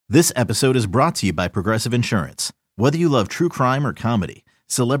This episode is brought to you by Progressive Insurance. Whether you love true crime or comedy,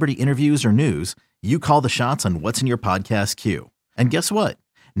 celebrity interviews or news, you call the shots on what's in your podcast queue. And guess what?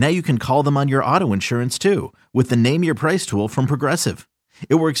 Now you can call them on your auto insurance too with the Name Your Price tool from Progressive.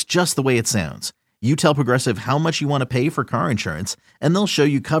 It works just the way it sounds. You tell Progressive how much you want to pay for car insurance, and they'll show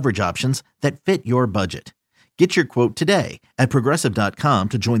you coverage options that fit your budget. Get your quote today at Progressive.com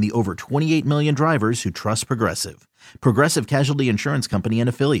to join the over 28 million drivers who trust Progressive. Progressive Casualty Insurance Company and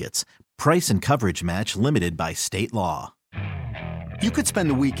Affiliates. Price and coverage match limited by state law. You could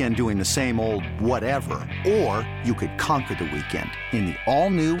spend the weekend doing the same old whatever, or you could conquer the weekend in the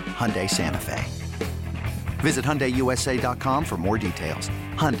all-new Hyundai Santa Fe. Visit HyundaiUSA.com for more details.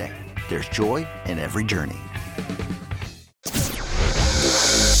 Hyundai, there's joy in every journey.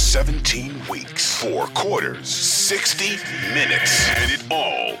 17 weeks, 4 quarters, 60 minutes, and it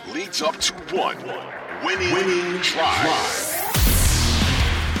all leads up to one winning drive.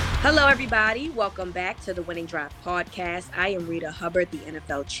 Hello, everybody. Welcome back to the Winning Drive podcast. I am Rita Hubbard, the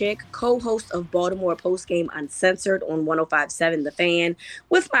NFL chick, co-host of Baltimore Postgame Uncensored on 105.7 The Fan,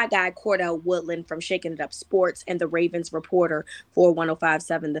 with my guy Cordell Woodland from Shaking It Up Sports and the Ravens reporter for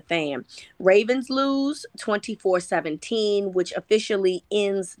 105.7 The Fan. Ravens lose 24-17, which officially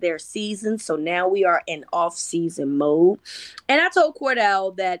ends their season. So now we are in off-season mode. And I told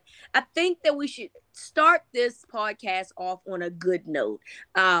Cordell that I think that we should start this podcast off on a good note,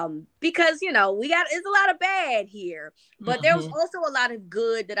 because it's a lot of bad here, but there was also a lot of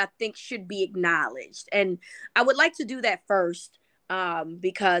good that I think should be acknowledged, and I would like to do that first,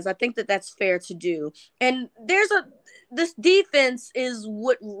 because I think that that's fair to do. And this defense is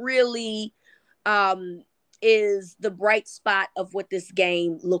what really is the bright spot of what this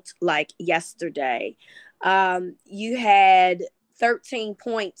game looked like yesterday. You had 13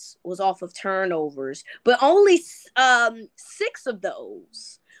 points was off of turnovers, but only 6 of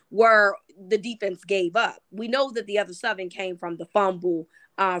those were the defense gave up. We know that the other 7 came from the fumble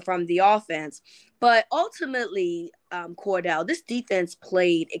from the offense, but ultimately, Cordell, this defense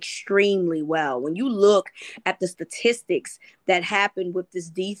played extremely well. When you look at the statistics that happened with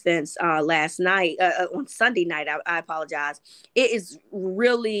this defense last night, on Sunday night, I apologize, it is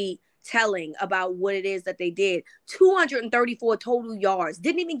really telling about what it is that they did. 234 total yards.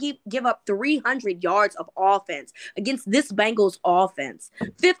 Didn't even give up 300 yards of offense against this Bengals offense.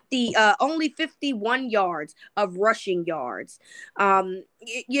 Only 51 yards of rushing yards. They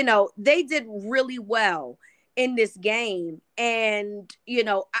did really well in this game. And,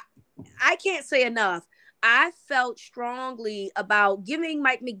 I can't say enough. I felt strongly about giving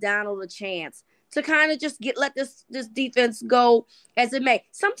Mike McDonald a chance to kind of just let this defense go as it may.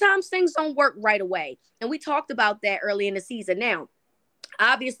 Sometimes things don't work right away. And we talked about that early in the season. Now,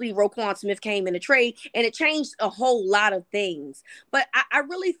 obviously, Roquan Smith came in a trade, and it changed a whole lot of things. But I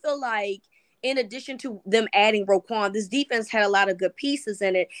really feel like, in addition to them adding Roquan, this defense had a lot of good pieces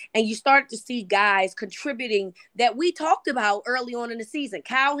in it. And you start to see guys contributing that we talked about early on in the season.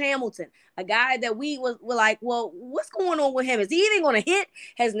 Kyle Hamilton, a guy that we were like, well, what's going on with him? Is he even going to hit?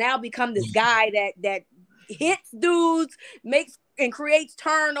 Has now become this guy that hits dudes, makes and creates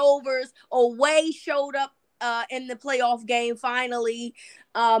turnovers. Away showed up in the playoff game finally.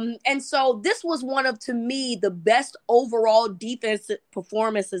 And so this was one of, to me, the best overall defensive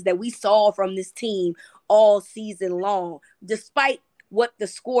performances that we saw from this team all season long, despite what the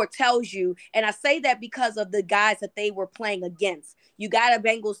score tells you. And I say that because of the guys that they were playing against. You got a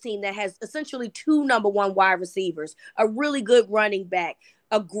Bengals team that has essentially 2 number 1 wide receivers, a really good running back,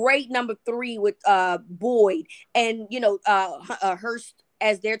 a great number 3 with Boyd, and, Hurst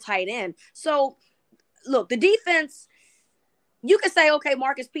as their tight end. So, look, the defense, you could say, okay,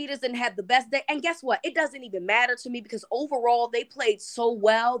 Marcus Peters didn't have the best day. And guess what? It doesn't even matter to me, because overall they played so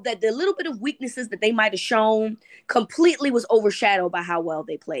well that the little bit of weaknesses that they might have shown completely was overshadowed by how well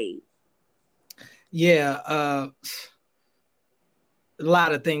they played. Yeah, a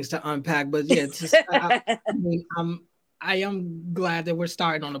lot of things to unpack. But yeah, I am glad that we're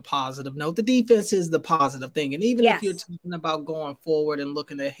starting on a positive note. The defense is the positive thing. And even if you're talking about going forward and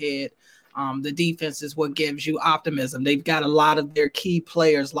looking ahead, the defense is what gives you optimism. They've got a lot of their key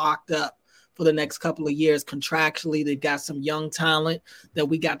players locked up for the next couple of years contractually. They've got some young talent that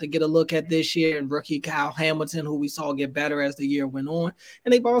we got to get a look at this year, and rookie Kyle Hamilton, who we saw get better as the year went on.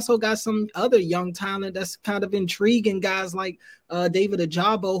 And they've also got some other young talent that's kind of intriguing, guys like David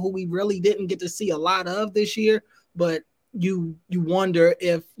Ajabo, who we really didn't get to see a lot of this year. But you wonder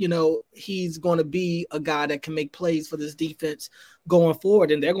if, he's going to be a guy that can make plays for this defense going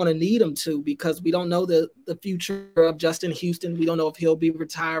forward. And they're going to need him to, because we don't know the future of Justin Houston. We don't know if he'll be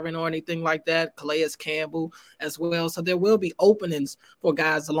retiring or anything like that. Calais Campbell as well. So there will be openings for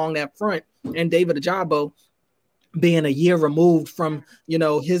guys along that front. And David Ajabo, being a year removed from,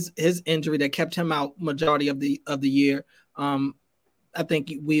 his injury that kept him out majority of the year, I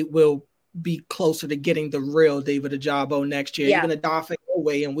think we will be closer to getting the real David Ajabo next year. Even Odafe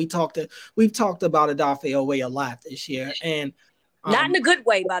Oweh, and we've talked about Odafe Oweh a lot this year, and not in a good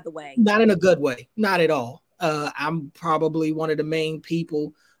way, by the way. Not in a good way, not at all. I'm probably one of the main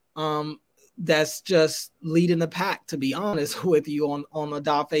people that's just leading the pack, to be honest with you, on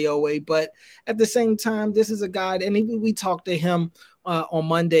Odafe Oweh. But at the same time, this is a guy, and we talked to him on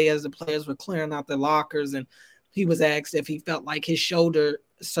Monday as the players were clearing out their lockers, and he was asked if he felt like his shoulder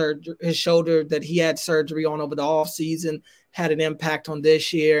that he had surgery on over the offseason had an impact on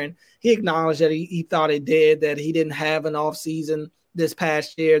this year. And he acknowledged that he thought it did, that he didn't have an offseason this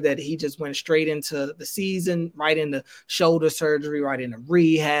past year, that he just went straight into the season, right into shoulder surgery, right into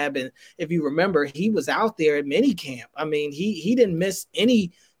rehab. And if you remember, he was out there at minicamp. I mean, he didn't miss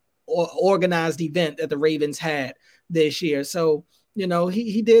any organized event that the Ravens had this year. So,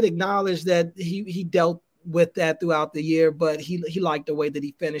 he did acknowledge that he dealt with that throughout the year, but he liked the way that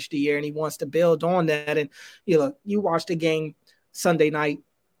he finished the year, and he wants to build on that. And you watched the game Sunday night.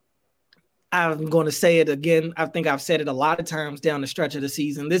 I'm going to say it again. I think I've said it a lot of times down the stretch of the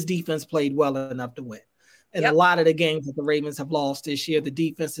season. This defense played well enough to win. And a lot of the games that the Ravens have lost this year, the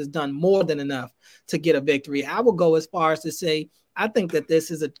defense has done more than enough to get a victory. I will go as far as to say, I think that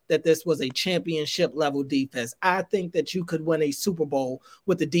this was a championship level defense. I think that you could win a Super Bowl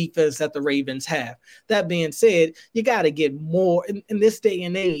with the defense that the Ravens have. That being said, you got to get more in this day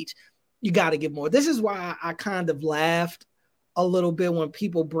and age. You got to get more. This is why I kind of laughed a little bit when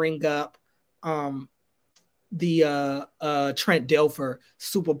people bring up the Trent Dilfer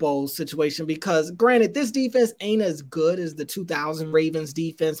Super Bowl situation, because granted, this defense ain't as good as the 2000 Ravens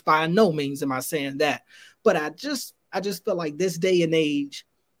defense. By no means am I saying that, but I just feel like this day and age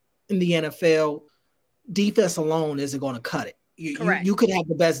in the NFL, defense alone isn't going to cut it. You could have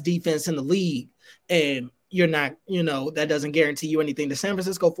the best defense in the league, and you're not, that doesn't guarantee you anything. The San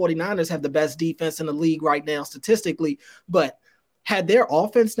Francisco 49ers have the best defense in the league right now statistically, but had their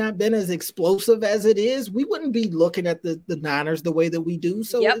offense not been as explosive as it is, we wouldn't be looking at the Niners the way that we do.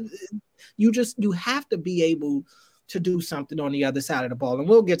 So you have to be able to do something on the other side of the ball. And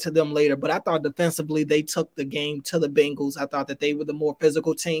we'll get to them later, but I thought defensively they took the game to the Bengals. I thought that they were the more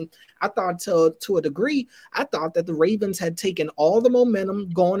physical team. I thought to a degree, I thought that the Ravens had taken all the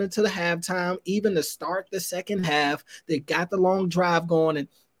momentum going into the halftime, even to start the second half. They got the long drive going, and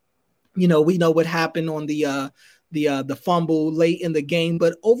we know what happened on the fumble late in the game.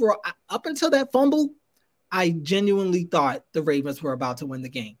 But overall, up until that fumble, I genuinely thought the Ravens were about to win the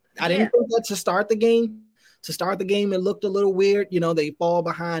game. I didn't think that to start the game. To start the game, it looked a little weird. They fall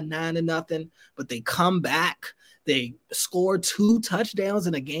behind 9-0, but they come back. They scored 2 touchdowns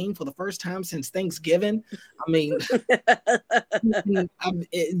in a game for the first time since Thanksgiving. I mean,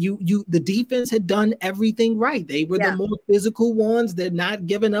 the defense had done everything right. They were the more physical ones. They're not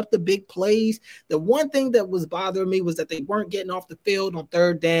giving up the big plays. The one thing that was bothering me was that they weren't getting off the field on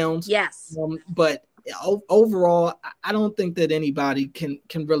third downs. Yes. But overall, I don't think that anybody can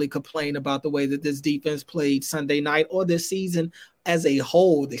really complain about the way that this defense played Sunday night or this season as a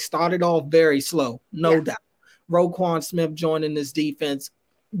whole. They started off very slow, no doubt. Roquan Smith joining this defense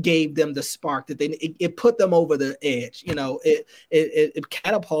gave them the spark that it put them over the edge. It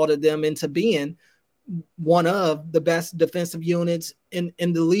catapulted them into being one of the best defensive units in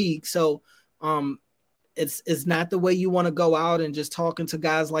the league. So it's not the way you want to go out and just talking to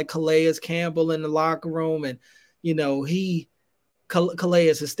guys like Calais Campbell in the locker room. And, Calais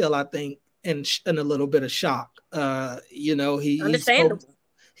is still, I think, in a little bit of shock. He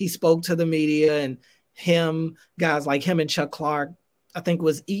spoke to the media, and guys like him and Chuck Clark, I think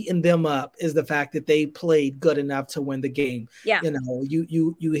was eating them up is the fact that they played good enough to win the game. Yeah.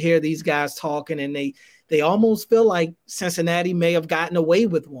 You hear these guys talking, and they almost feel like Cincinnati may have gotten away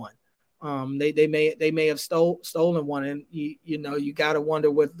with one. They may have stolen one, and you got to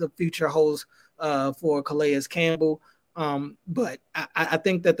wonder what the future holds for Calais Campbell. But I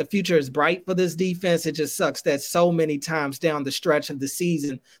think that the future is bright for this defense. It just sucks that so many times down the stretch of the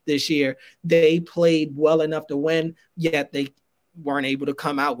season this year, they played well enough to win, yet they weren't able to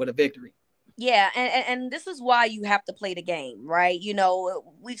come out with a victory. Yeah, and this is why you have to play the game, right?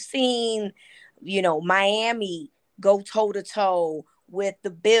 We've seen, Miami go toe-to-toe with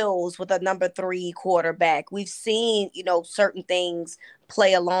the Bills with a number 3 quarterback. We've seen, certain things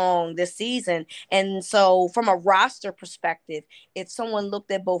play along this season. And so from a roster perspective, if someone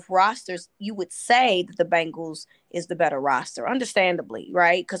looked at both rosters, you would say that the Bengals is the better roster, understandably,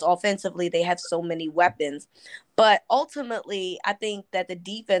 right? Because offensively, they have so many weapons. But ultimately, I think that the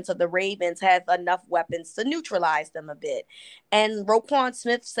defense of the Ravens have enough weapons to neutralize them a bit. And Roquan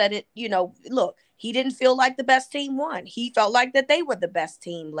Smith said it, look, he didn't feel like the best team won. He felt like that they were the best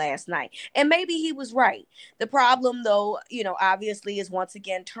team last night. And maybe he was right. The problem, though, obviously is once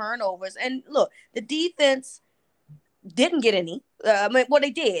again turnovers. And look, the defense didn't get any. They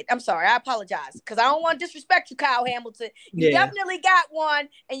did. I'm sorry. I apologize because I don't want to disrespect you, Kyle Hamilton. You definitely got one,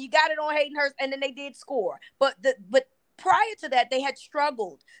 and you got it on Hayden Hurst, and then they did score. But prior to that, they had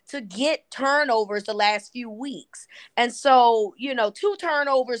struggled to get turnovers the last few weeks. And so, 2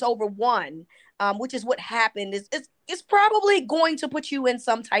 turnovers over 1, which is what happened, is probably going to put you in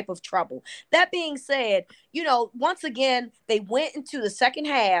some type of trouble. That being said, once again, they went into the second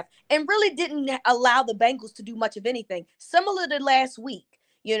half and really didn't allow the Bengals to do much of anything, similar to last week.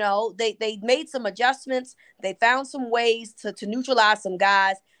 They made some adjustments. They found some ways to neutralize some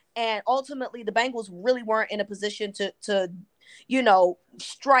guys. And ultimately, the Bengals really weren't in a position to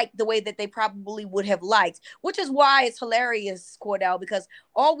strike the way that they probably would have liked, which is why it's hilarious, Cordell, because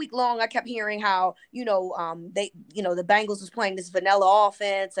all week long I kept hearing how, the Bengals was playing this vanilla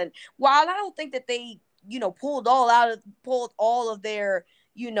offense. And while I don't think that they, pulled all of their,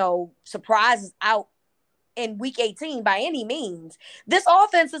 surprises out in week 18 by any means, this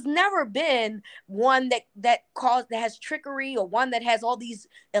offense has never been one that has trickery or one that has all these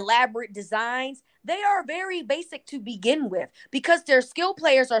elaborate designs. They are very basic to begin with because their skill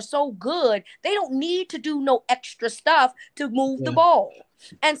players are so good. They don't need to do no extra stuff to move the ball.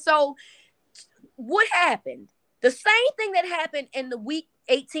 And so what happened? The same thing that happened in the week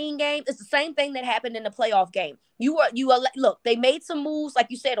 18 game is the same thing that happened in the playoff game. Look, they made some moves, like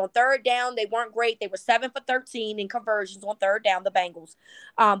you said, on third down. They weren't great. They were 7 for 13 in conversions on third down, the Bengals.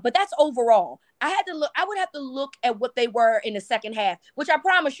 But that's overall. I would have to look at what they were in the second half, which I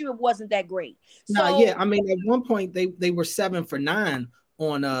promise you it wasn't that great. I mean, at one point they were 7 for 9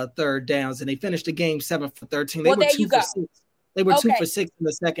 on third downs, and they finished the game 7 for 13. They were 2 for 6. They were 2 for 6 in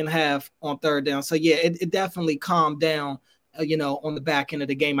the second half on third down. So it definitely calmed down. On the back end of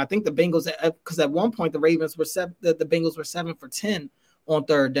the game, I think the Bengals, because at one point the Bengals were 7 for 10 on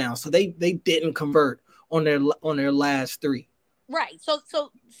third down, so they didn't convert on their last 3. Right. So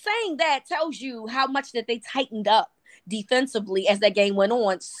saying that tells you how much that they tightened up defensively as that game went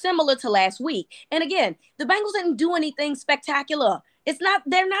on, similar to last week. And again, the Bengals didn't do anything spectacular.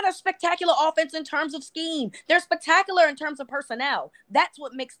 They're not a spectacular offense in terms of scheme. They're spectacular in terms of personnel. That's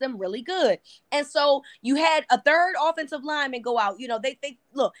what makes them really good. And so you had a third offensive lineman go out.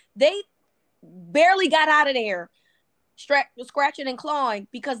 They barely got out of there scratching and clawing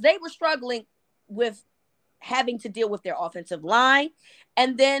because they were struggling with having to deal with their offensive line.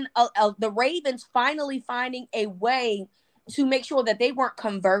 And then the Ravens finally finding a way to make sure that they weren't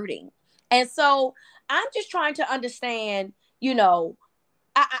converting. And so I'm just trying to understand,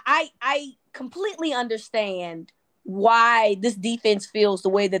 I completely understand why this defense feels the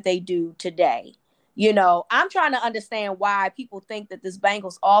way that they do today. I'm trying to understand why people think that this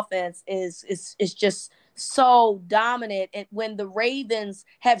Bengals offense is just so dominant, and when the Ravens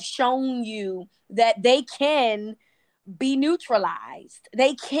have shown you that they can be neutralized.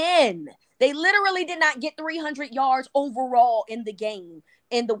 They literally did not get 300 yards overall in the game,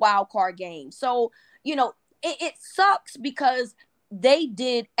 in the wild card game. So, it sucks because they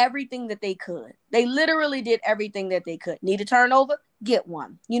did everything that they could. They literally did everything that they could. Need a turnover? Get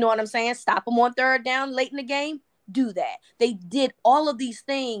one. You know what I'm saying? Stop them on third down late in the game? Do that. They did all of these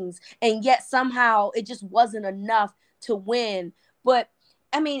things, and yet somehow it just wasn't enough to win. But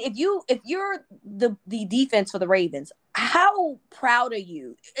I mean, if you're the defense for the Ravens, how proud are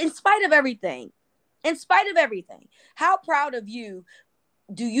you? In spite of everything, how proud of you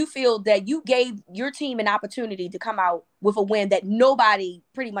do you feel that you gave your team an opportunity to come out with a win that nobody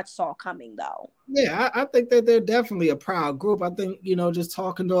pretty much saw coming, though? Yeah, I think that they're definitely a proud group. I think, just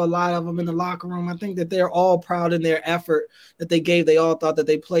talking to a lot of them in the locker room, I think that they're all proud in their effort that they gave. They all thought that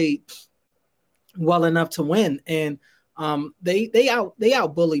they played well enough to win. And they out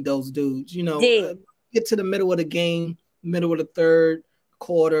bullied those dudes, get to the middle of the game, middle of the third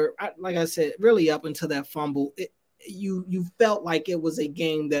quarter. Like I said, really up until that fumble, you felt like it was a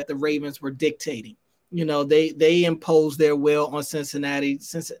game that the Ravens were dictating. They imposed their will on Cincinnati.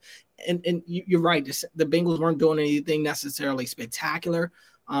 And you're right. The Bengals weren't doing anything necessarily spectacular.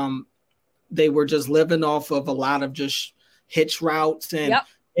 They were just living off of a lot of just hitch routes and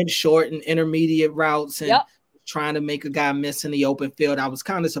short and intermediate routes and trying to make a guy miss in the open field. I was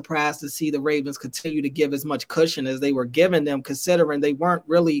kind of surprised to see the Ravens continue to give as much cushion as they were giving them, considering they weren't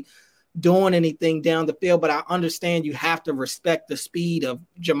really doing anything down the field. But I understand you have to respect the speed of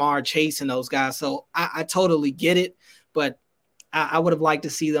Jamar Chase and those guys. So I totally get it, but I would have liked to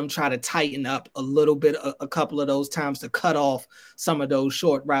see them try to tighten up a little bit, a couple of those times to cut off some of those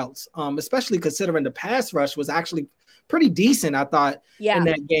short routes, especially considering the pass rush was actually pretty decent, I thought, in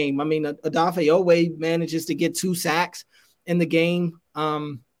that game. I mean, Odafe Oweh manages to get 2 sacks in the game.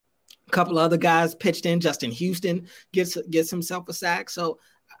 A couple of other guys pitched in. Justin Houston gets himself a sack. So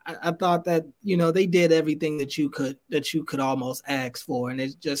I thought that, they did everything that you could almost ask for, and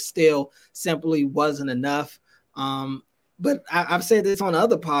it just still simply wasn't enough. But I've said this on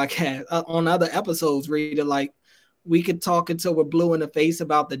other podcasts, on other episodes, Rita, like we could talk until we're blue in the face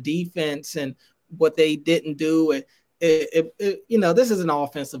about the defense and what they didn't do. And this is an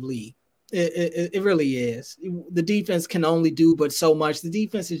offensive league. It really is. The defense can only do but so much. The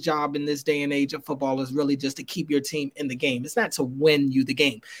defense's job in this day and age of football is really just to keep your team in the game. It's not to win you the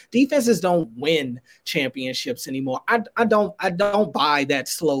game. Defenses don't win championships anymore. I don't buy that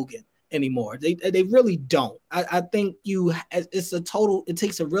slogan anymore. They really don't. I think it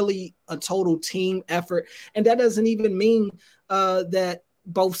takes a total team effort. And that doesn't even mean that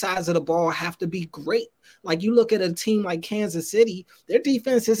both sides of the ball have to be great. Like you look at a team like Kansas City, their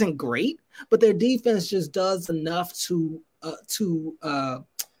defense isn't great, but their defense just does enough to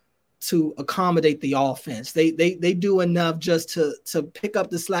accommodate the offense. They do enough just to pick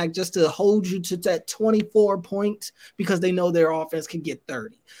up the slack, just to hold you to that 24 points because they know their offense can get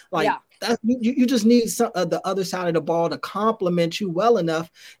 30. You just need the other side of the ball to complement you well enough.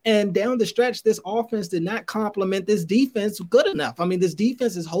 And down the stretch, this offense did not complement this defense good enough. I mean, this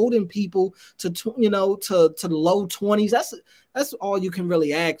defense is holding people to the low 20s. That's all you can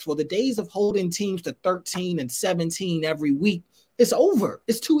really ask for. The days of holding teams to 13 and 17 every week, it's over.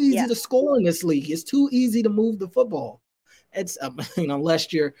 It's too easy to score in this league. It's too easy to move the football. It's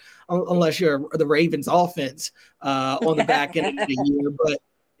unless you're the Ravens offense on the back end of the year, but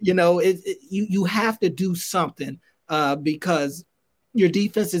you have to do something because your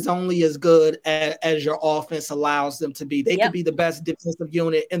defense is only as good as your offense allows them to be. They could be the best defensive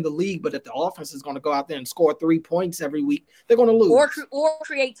unit in the league, but if the offense is going to go out there and score 3 points every week, they're going to lose. Or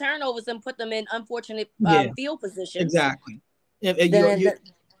create turnovers and put them in unfortunate field positions. Exactly.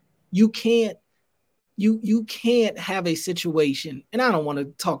 You can't have a situation, and I don't want to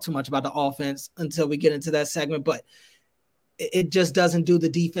talk too much about the offense until we get into that segment, but it just doesn't do the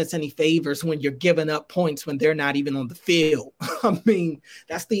defense any favors when you're giving up points when they're not even on the field. I mean,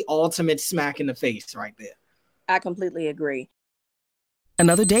 that's the ultimate smack in the face right there. I completely agree.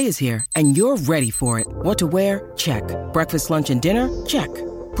 Another day is here, and you're ready for it. What to wear? Check. Breakfast, lunch, and dinner? Check.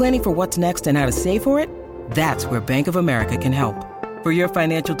 Planning for what's next and how to save for it? That's where Bank of America can help. For your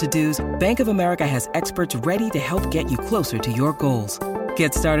financial to-dos, Bank of America has experts ready to help get you closer to your goals.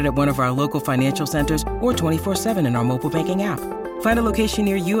 Get started at one of our local financial centers or 24/7 in our mobile banking app. Find a location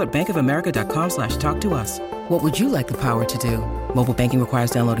near you at bankofamerica.com/talktous. What would you like the power to do? Mobile banking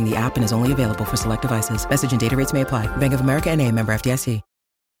requires downloading the app and is only available for select devices. Message and data rates may apply. Bank of America N.A., member FDIC.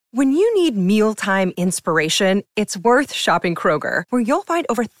 When you need mealtime inspiration, it's worth shopping Kroger, where you'll find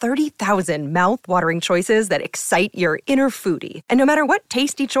over 30,000 mouth-watering choices that excite your inner foodie. And no matter what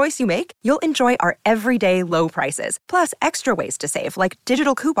tasty choice you make, you'll enjoy our everyday low prices, plus extra ways to save, like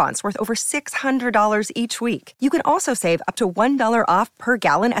digital coupons worth over $600 each week. You can also save up to $1 off per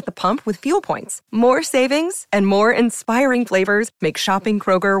gallon at the pump with fuel points. More savings and more inspiring flavors make shopping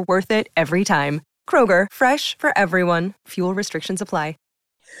Kroger worth it every time. Kroger, fresh for everyone. Fuel restrictions apply.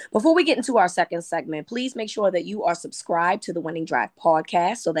 Before we get into our second segment, please make sure that you are subscribed to the Winning Drive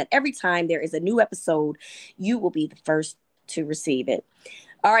podcast so that every time there is a new episode, you will be the first to receive it.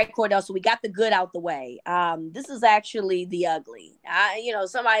 All right, Cordell, so we got the good out the way. This is actually the ugly.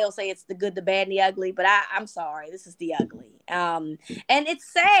 Somebody will say it's the good, the bad, and the ugly, but I'm sorry. This is the ugly. And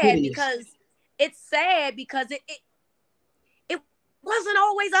it's sad because it wasn't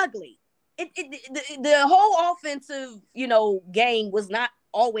always ugly. The whole offensive, game was not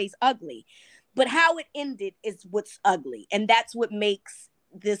always ugly, but how it ended is what's ugly, and that's what makes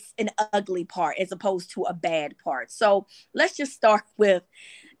this an ugly part as opposed to a bad part. So let's just start with,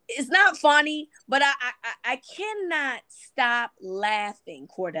 it's not funny, but I cannot stop laughing,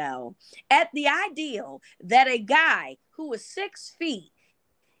 Cordell, at the ideal that a guy who was 6 feet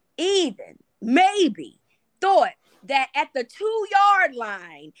even maybe thought that at the 2-yard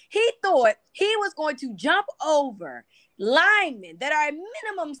line, he thought he was going to jump over linemen that are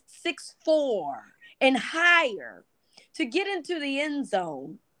minimum 6'4" and higher to get into the end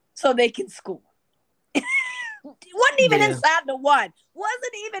zone so they can score. Wasn't even inside the one.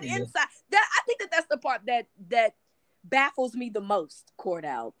 Wasn't even inside. That I think that's the part that baffles me the most,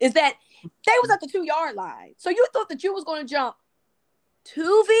 Cordell, is that they was at the 2-yard line. So you thought that you was going to jump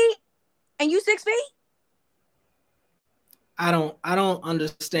 2 feet and you 6 feet? I don't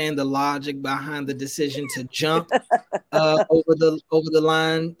understand the logic behind the decision to jump over the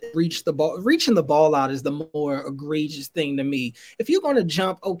line, reach the ball. Reaching the ball out is the more egregious thing to me. If you're going to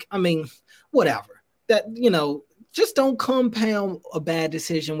jump, okay, I mean, whatever. That, just don't compound a bad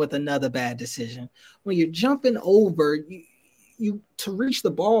decision with another bad decision. When you're jumping over, you to reach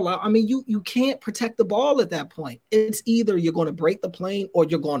the ball out, I mean, you can't protect the ball at that point. It's either you're going to break the plane or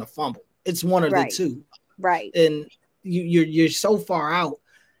you're going to fumble. It's one of the two. Right. And you're so far out.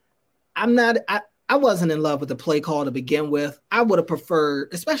 I wasn't in love with the play call to begin with. I would have preferred,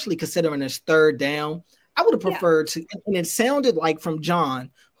 especially considering it's 3rd down, I would have preferred to, and it sounded like from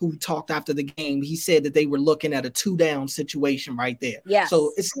John, who talked after the game, he said that they were looking at a 2-down situation right there. Yeah.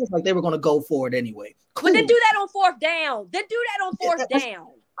 So it seems like they were going to go for it anyway. Cool. But then do that on 4th down. Then do that on 4th down.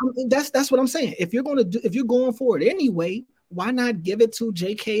 I mean, that's what I'm saying. If you're going for it anyway, why not give it to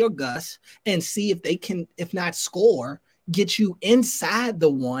JK or Gus and see if they can, if not score, get you inside the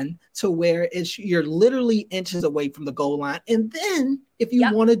one to where you're literally inches away from the goal line. And then if you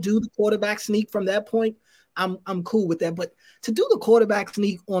want to do the quarterback sneak from that point, I'm cool with that. But to do the quarterback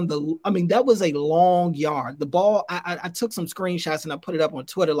sneak that was a long yard. The ball, I took some screenshots and I put it up on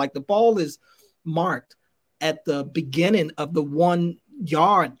Twitter. Like, the ball is marked at the beginning of the 1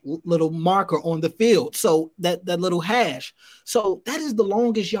 yard little marker on the field. So that little hash. So that is the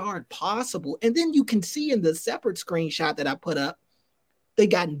longest yard possible. And then you can see in the separate screenshot that I put up, they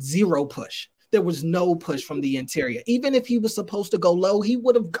got 0 push. There was no push from the interior. Even if he was supposed to go low, he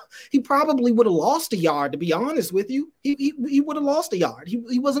probably would have lost a yard, to be honest with you. He would have lost a yard.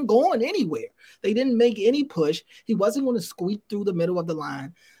 He wasn't going anywhere. They didn't make any push. He wasn't going to squeak through the middle of the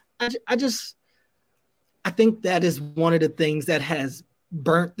line. I think that is one of the things that has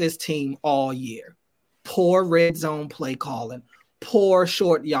burnt this team all year. Poor red zone play calling, poor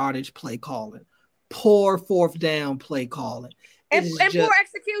short yardage play calling, poor 4th down play calling. And poor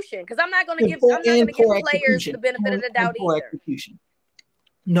execution, because I'm not going to give players the benefit of the doubt either. Execution.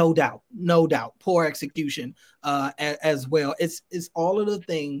 No doubt. Poor execution as well. It's all of the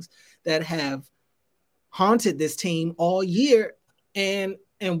things that have haunted this team all year. And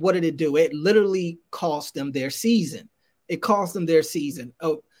what did it do? It literally cost them their season.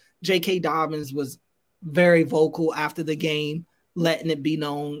 Oh, J.K. Dobbins was very vocal after the game, letting it be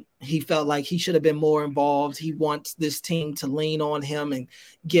known he felt like he should have been more involved. He wants this team to lean on him and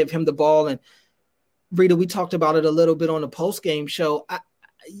give him the ball. And Rita, we talked about it a little bit on the post-game show.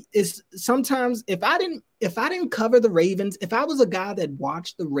 It's sometimes if I didn't cover the Ravens, if I was a guy that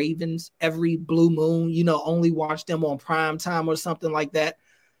watched the Ravens every blue moon, only watched them on prime time or something like that,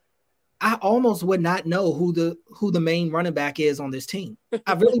 I almost would not know who the main running back is on this team.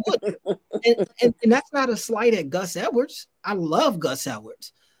 I really would. And that's not a slight at Gus Edwards. I love Gus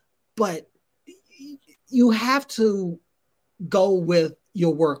Edwards. But you have to go with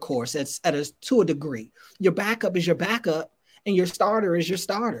your workhorse to a degree. Your backup is your backup and your starter is your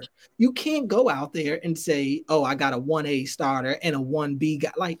starter. You can't go out there and say, oh, I got a 1A starter and a 1B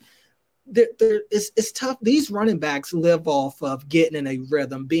guy. Like, it's tough. These running backs live off of getting in a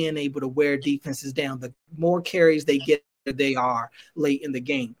rhythm, being able to wear defenses down. The more carries they get, they are late in the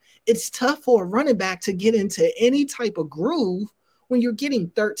game. It's tough for a running back to get into any type of groove when you're getting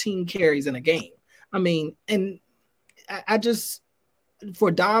 13 carries in a game. I mean, and I just,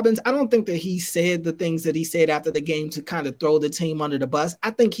 for Dobbins, I don't think that he said the things that he said after the game to kind of throw the team under the bus.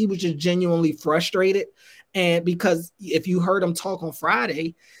 I think he was just genuinely frustrated. And because if you heard him talk on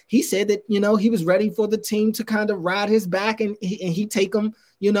Friday, he said that, he was ready for the team to kind of ride his back and he take them,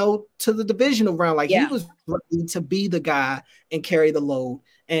 to the divisional round. Like, he was ready to be the guy and carry the load.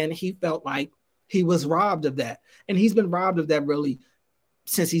 And he felt like he was robbed of that. And he's been robbed of that really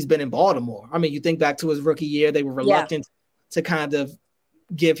since he's been in Baltimore. I mean, you think back to his rookie year, they were reluctant to kind of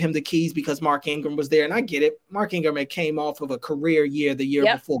give him the keys because Mark Ingram was there. And I get it. Mark Ingram had came off of a career year the year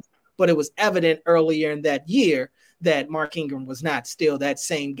before. But it was evident earlier in that year that Mark Ingram was not still that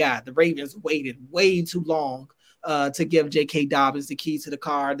same guy. The Ravens waited way too long to give J.K. Dobbins the keys to the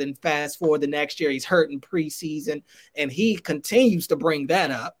car. Then fast forward the next year, he's hurt in preseason, and he continues to bring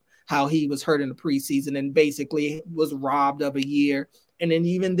that up, how he was hurt in the preseason and basically was robbed of a year. And then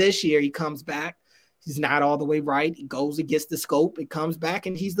even this year, he comes back. He's not all the way right. He goes and gets the scope. It comes back,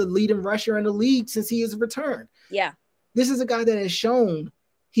 and he's the leading rusher in the league since he has returned. Yeah. This is a guy that has shown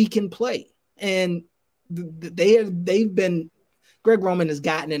he can play. And they've been, Greg Roman has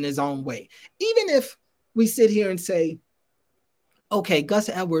gotten in his own way. Even if we sit here and say, okay, Gus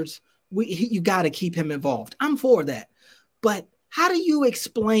Edwards, you got to keep him involved. I'm for that. But how do you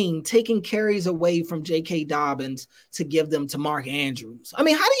explain taking carries away from J.K. Dobbins to give them to Mark Andrews? I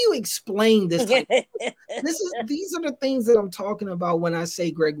mean, how do you explain this type of these are the things that I'm talking about when I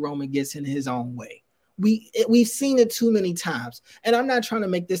say Greg Roman gets in his own way. We've seen it too many times. And I'm not trying to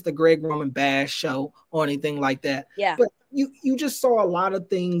make this the Greg Roman bash show or anything like that. Yeah. But you just saw a lot of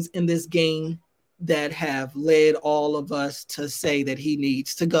things in this game that have led all of us to say that he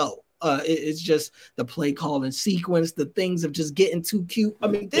needs to go. It's just the play calling sequence, the things of just getting too cute. I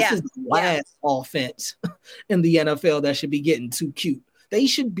mean, this is the last offense in the NFL that should be getting too cute. They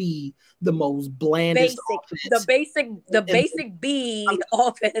should be the most blandest offense. The basic B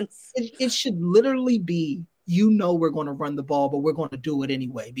offense. It should literally be, we're going to run the ball, but we're going to do it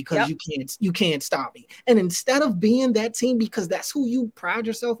anyway because you can't stop me. And instead of being that team, because that's who you pride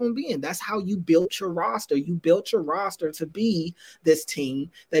yourself on being, that's how you built your roster. You built your roster to be this team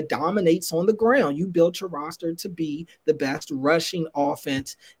that dominates on the ground. You built your roster to be the best rushing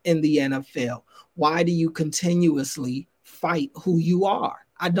offense in the NFL. Why do you continuously fight who you are?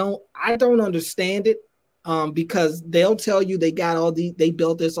 I don't understand it. Because they'll tell you they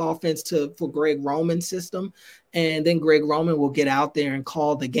built this offense for Greg Roman's system, and then Greg Roman will get out there and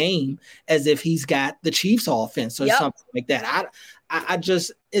call the game as if he's got the Chiefs offense or something like that. I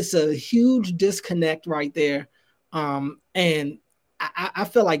just, it's a huge disconnect right there. And I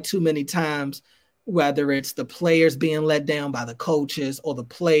feel like too many times, whether it's the players being let down by the coaches or the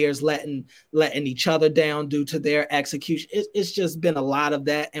players letting each other down due to their execution, it's just been a lot of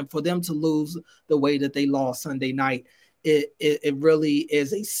that. And for them to lose the way that they lost Sunday night, it really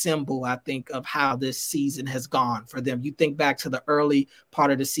is a symbol, I think, of how this season has gone for them. You think back to the early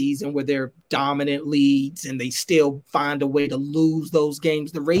part of the season where they're dominant leads and they still find a way to lose those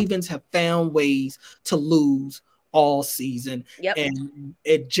games. The Ravens have found ways to lose all season. And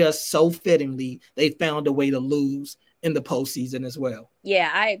it just so fittingly, they found a way to lose in the postseason as well.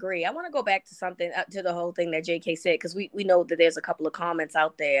 Yeah, I agree. I want to go back to something, to the whole thing that JK said, because we know that there's a couple of comments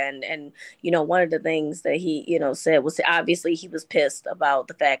out there. And one of the things that he, said was obviously he was pissed about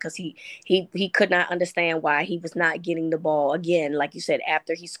the fact because he could not understand why he was not getting the ball again, like you said,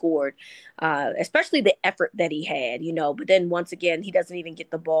 after he scored, especially the effort that he had, but then once again, he doesn't even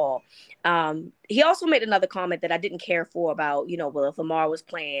get the ball. He also made another comment that I didn't care for about, well, if Lamar was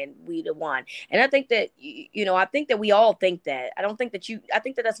playing, we'd have won. And I think that, I think that we all think that. I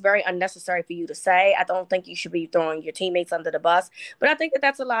think that that's very unnecessary for you to say. I don't think you should be throwing your teammates under the bus, but I think that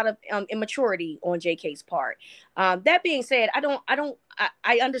that's a lot of immaturity on JK's part. That being said,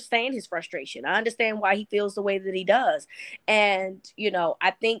 I understand his frustration. I understand why he feels the way that he does. And,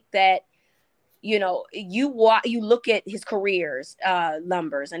 I think that, you look at his career's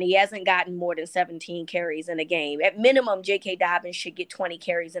numbers, and he hasn't gotten more than 17 carries in a game. At minimum, J.K. Dobbins should get 20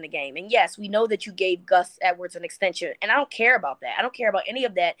 carries in a game. And yes, we know that you gave Gus Edwards an extension, and I don't care about that. I don't care about any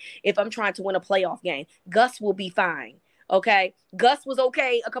of that if I'm trying to win a playoff game. Gus will be fine. Okay. Gus was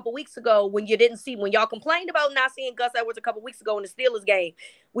okay a couple weeks ago when y'all complained about not seeing Gus Edwards a couple weeks ago in the Steelers game.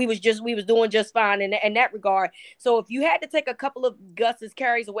 We was doing just fine in that regard. So if you had to take a couple of Gus's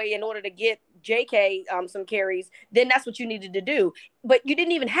carries away in order to get JK some carries, then that's what you needed to do. But you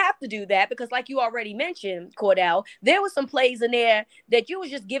didn't even have to do that because, like you already mentioned, Cordell, there were some plays in there that you was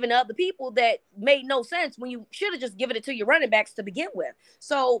just giving other people that made no sense when you should have just given it to your running backs to begin with.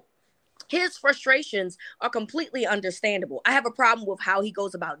 So his frustrations are completely understandable. I have a problem with how he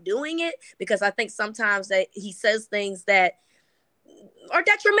goes about doing it because I think sometimes that he says things that are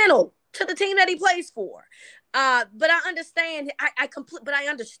detrimental to the team that he plays for. But I understand. But I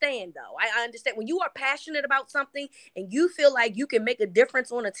understand though. I understand when you are passionate about something and you feel like you can make a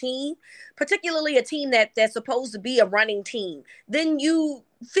difference on a team, particularly a team that's supposed to be a running team, then you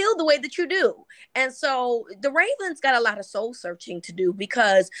feel the way that you do. And so the Ravens got a lot of soul searching to do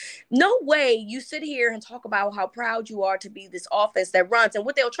because no way you sit here and talk about how proud you are to be this offense that runs. And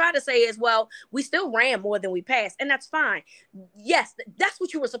what they'll try to say is, well, we still ran more than we passed. And that's fine. Yes, that's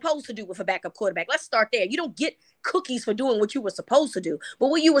what you were supposed to do with a backup quarterback. Let's start there. You don't get cookies for doing what you were supposed to do. But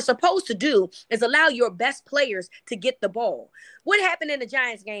what you were supposed to do is allow your best players to get the ball. What happened in the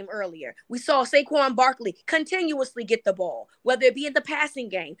Giants game earlier? We saw Saquon Barkley continuously get the ball, whether it be in the passing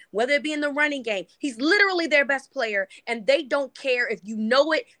game, whether it be in the running game. He's literally their best player, and they don't care if you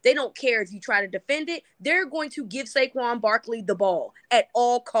know it. They don't care if you try to defend it. They're going to give Saquon Barkley the ball at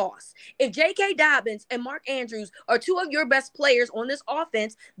all costs. If J.K. Dobbins and Mark Andrews are two of your best players on this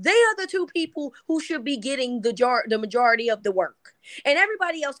offense, they are the two people who should be getting doing the majority of the work. And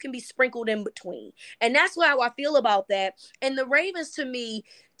everybody else can be sprinkled in between. And that's how I feel about that. And the Ravens, to me,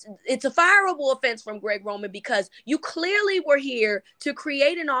 it's a fireable offense from Greg Roman because you clearly were here to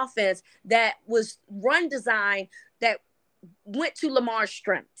create an offense that was run design that went to Lamar's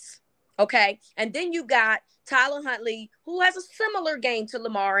strengths. Okay. And then you got Tyler Huntley, who has a similar game to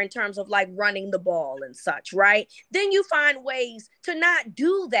Lamar in terms of like running the ball and such, right? Then you find ways to not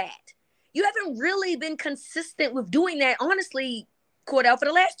do that. You haven't really been consistent with doing that. Honestly, Cordell, for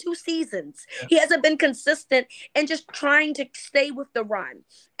the last 2 seasons, he hasn't been consistent and just trying to stay with the run.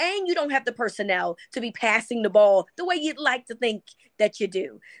 And you don't have the personnel to be passing the ball the way you'd like to think that you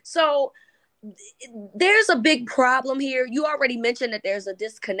do. So there's a big problem here. You already mentioned that there's a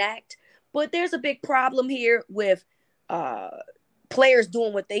disconnect, but there's a big problem here with players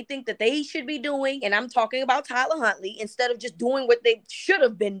doing what they think that they should be doing. And I'm talking about Tyler Huntley instead of just doing what they should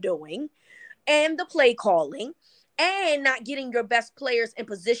have been doing, and the play calling, and not getting your best players in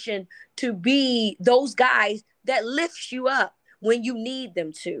position to be those guys that lifts you up when you need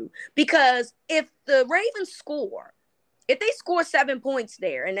them to. Because if the Ravens score, if they score 7 points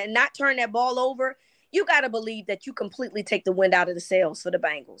there and then not turn that ball over, you got to believe that you completely take the wind out of the sails for the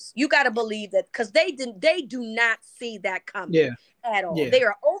Bengals. You got to believe that because they do not see that coming at all. They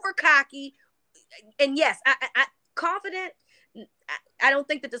are over cocky. And yes, I confident. I don't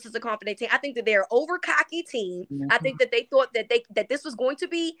think that this is a confident team. I think that they're an over cocky team. Mm-hmm. I think that they thought that this was going to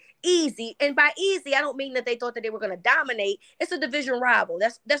be easy. And by easy, I don't mean that they thought that they were going to dominate. It's a division rival.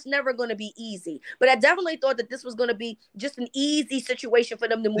 That's never going to be easy. But I definitely thought that this was going to be just an easy situation for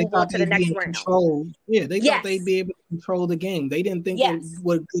them to move on to the next round. Yeah, they thought they'd be able to control the game. They didn't think it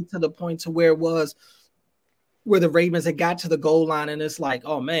would get to the point to where it was, where the Ravens had got to the goal line and it's like,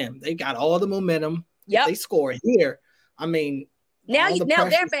 oh man, they got all the momentum. If they score here, I mean, now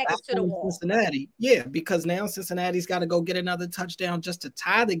they're back to the wall. Cincinnati. Yeah, because now Cincinnati's got to go get another touchdown just to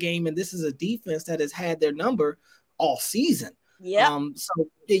tie the game. And this is a defense that has had their number all season. Yeah. I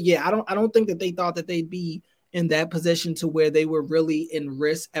don't think that they thought that they'd be in that position to where they were really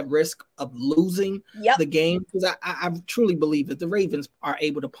at risk of losing the game. Because I truly believe that the Ravens are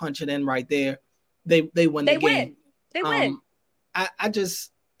able to punch it in right there. They win the game. They win.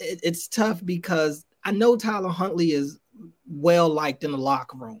 It's tough because I know Tyler Huntley is well liked in the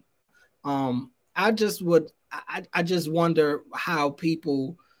locker room. I just wonder how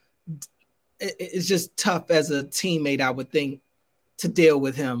people. It's just tough as a teammate, I would think, to deal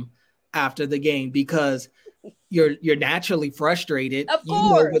with him after the game because you're naturally frustrated. Of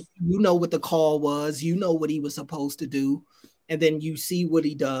course, you know what the call was. You know what he was supposed to do, and then you see what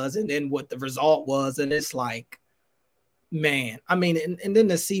he does, and then what the result was, and it's like, man. I mean, and then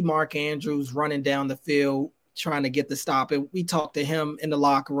to see Mark Andrews running down the field trying to get the stop. And we talked to him in the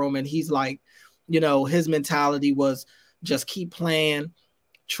locker room and he's like, his mentality was just keep playing,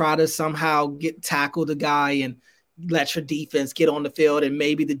 try to somehow tackle the guy and let your defense get on the field. And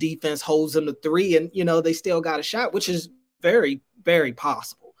maybe the defense holds them to 3 and, they still got a shot, which is very, very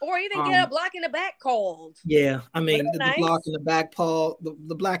possible. Or even get a block in the back called. Yeah. I mean, the block in the back, Paul,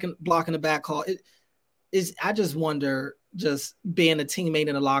 the block in the back call, I just wonder, just being a teammate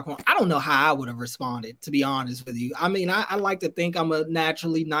in the locker room, I don't know how I would have responded, to be honest with you. I mean, I like to think I'm a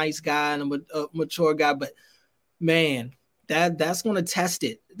naturally nice guy and I'm a mature guy, but man, that's going to test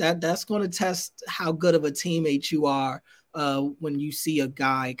it. That's going to test how good of a teammate you are when you see a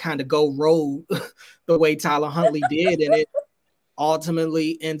guy kind of go rogue the way Tyler Huntley did, and it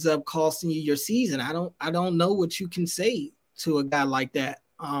ultimately ends up costing you your season. I don't know what you can say to a guy like that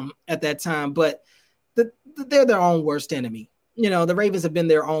at that time, but they're their own worst enemy. The Ravens have been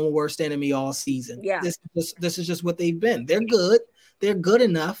their own worst enemy all season. Yeah. This is just what they've been. They're good. They're good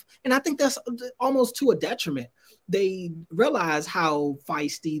enough. And I think that's almost to a detriment. They realize how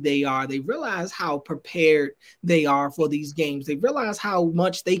feisty they are. They realize how prepared they are for these games. They realize how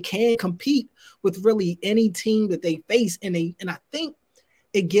much they can compete with really any team that they face. And I think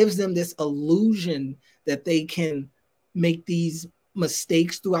it gives them this illusion that they can make these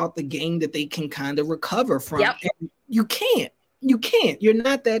mistakes throughout the game that they can kind of recover from. Yep. And you can't. You're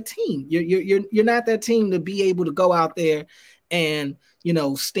not that team. You're not that team to be able to go out there and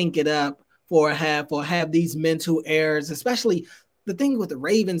stink it up for a half or have these mental errors. Especially the thing with the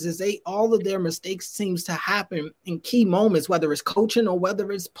Ravens is all of their mistakes seems to happen in key moments, whether it's coaching or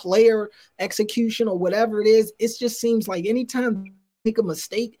whether it's player execution or whatever it is. It just seems like anytime you make a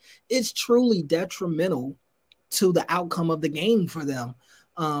mistake, it's truly detrimental to the outcome of the game for them.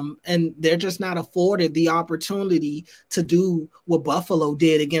 And they're just not afforded the opportunity to do what Buffalo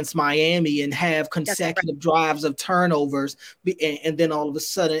did against Miami and have consecutive drives of turnovers. And then all of a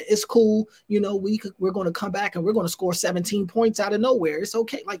sudden, it's cool. We're going to come back and we're going to score 17 points out of nowhere. It's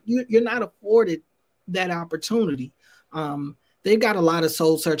okay. Like you're not afforded that opportunity. They've got a lot of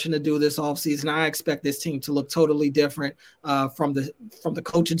soul searching to do this offseason. I expect this team to look totally different from the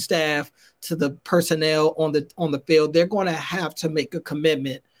coaching staff to the personnel on the field. They're going to have to make a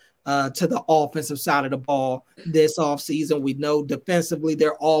commitment to the offensive side of the ball this offseason. We know defensively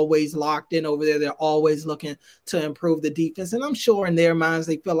they're always locked in over there. They're always looking to improve the defense. And I'm sure in their minds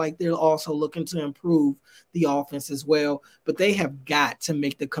they feel like they're also looking to improve the offense as well. But they have got to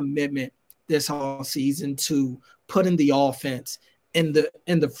make the commitment this offseason to putting the offense in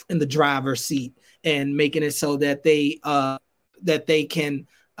the driver's seat and making it so that they can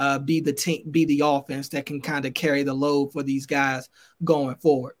be the offense that can kind of carry the load for these guys going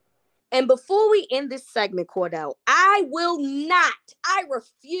forward. And before we end this segment, Cordell, I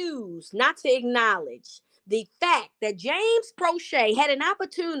refuse not to acknowledge the fact that James Prochet had an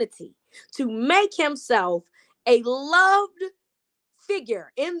opportunity to make himself a loved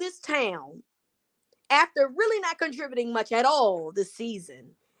figure in this town after really not contributing much at all this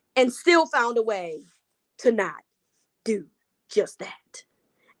season, and still found a way to not do just that.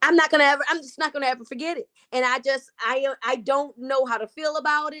 I'm just not gonna ever forget it. And I don't know how to feel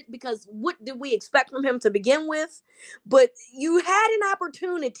about it, because what did we expect from him to begin with? But you had an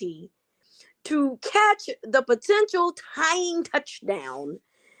opportunity to catch the potential tying touchdown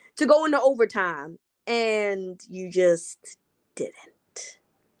to go into overtime, and you just didn't.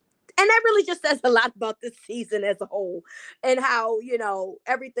 And that really just says a lot about this season as a whole and how,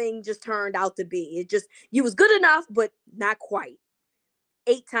 everything just turned out to be. You was good enough, but not quite.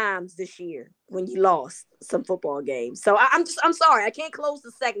 8 times this year when you lost some football games. So I'm sorry. I can't close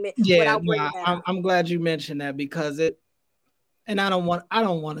the segment without bringing that up. I'm glad you mentioned that, because and I don't want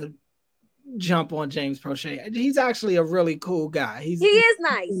to jump on James Prochet. He's actually a really cool guy. He is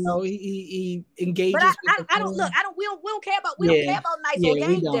nice. He engages. But I don't look. We don't care about nice on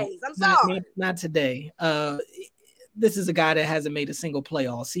game days. I'm sorry. Not today. This is a guy that hasn't made a single play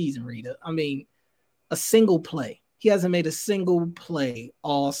all season, Rita. I mean, a single play. He hasn't made a single play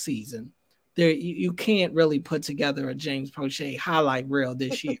all season. You can't really put together a James Prochet highlight reel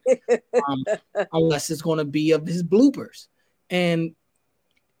this year, unless it's going to be of his bloopers. And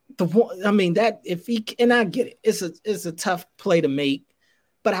that if he, and I get it, it's a tough play to make,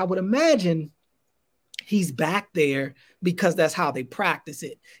 but I would imagine he's back there because that's how they practice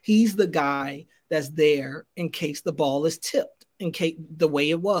it. He's the guy that's there in case the ball is tipped, in case the way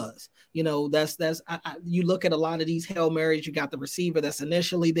it was. You look at a lot of these Hail Marys, you got the receiver that's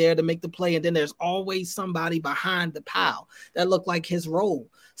initially there to make the play, and then there's always somebody behind the pile that look like his role.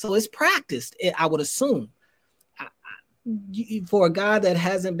 So it's practiced, I would assume. For a guy that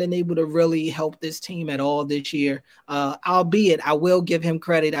hasn't been able to really help this team at all this year, albeit I will give him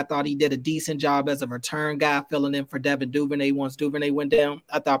credit. I thought he did a decent job as a return guy, filling in for Devin Duvernay once Duvernay went down.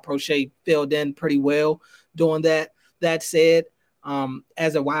 I thought Prochet filled in pretty well doing that. That said,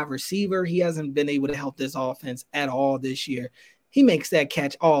 as a wide receiver, he hasn't been able to help this offense at all this year. He makes that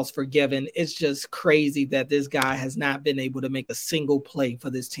catch, all's forgiven. It's just crazy that this guy has not been able to make a single play for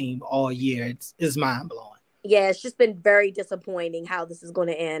this team all year. It's mind-blowing. Yeah, it's just been very disappointing how this is going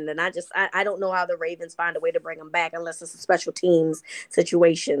to end. And I don't know how the Ravens find a way to bring him back unless it's a special teams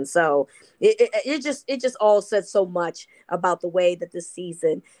situation. So it just all says so much about the way that this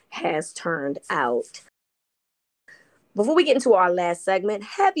season has turned out. Before we get into our last segment,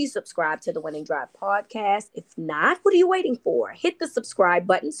 have you subscribed to the Winning Drive podcast? If not, what are you waiting for? Hit the subscribe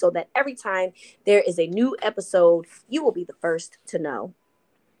button so that every time there is a new episode, you will be the first to know.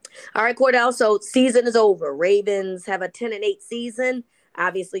 All right, Cordell, so season is over. Ravens have a 10-8 season,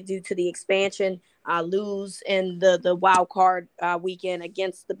 obviously due to the expansion, lose in the wild card weekend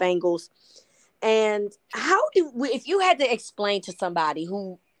against the Bengals. And if you had to explain to somebody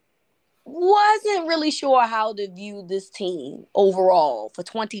who wasn't really sure how to view this team overall for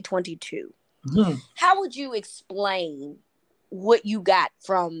 2022, how would you explain what you got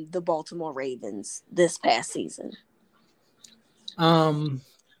from the Baltimore Ravens this past season?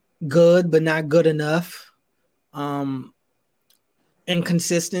 Good, but not good enough.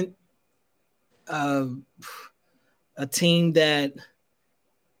 Inconsistent. A team that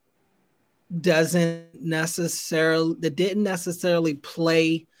didn't necessarily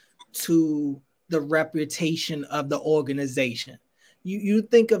play to the reputation of the organization. You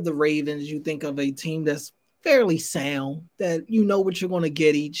think of the Ravens, you think of a team that's fairly sound, that you know what you're going to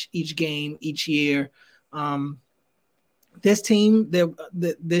get each game, each year. this team,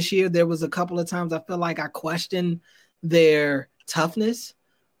 this year, there was a couple of times I feel like I questioned their toughness.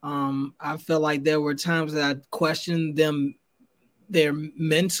 I feel like there were times that I questioned them, their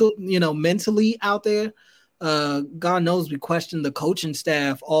mentally out there. God knows we questioned the coaching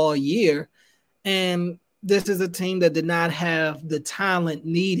staff all year. And this is a team that did not have the talent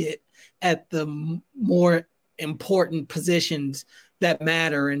needed at the more important positions that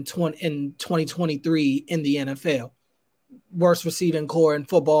matter in 2023 in the NFL. Worst receiving core in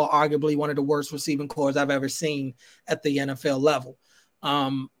football, arguably one of the worst receiving cores I've ever seen at the NFL level.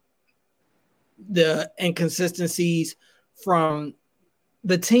 The inconsistencies from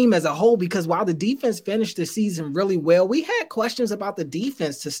the team as a whole, because while the defense finished the season really well, we had questions about the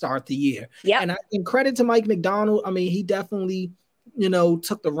defense to start the year. Yeah. And credit to Mike McDonald. I mean, he definitely,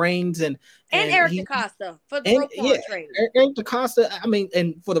 took the reins and Eric DeCosta for the Roquan trade. Eric DeCosta, I mean,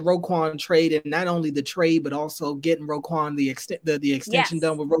 and for the Roquan trade, and not only the trade, but also getting Roquan the extension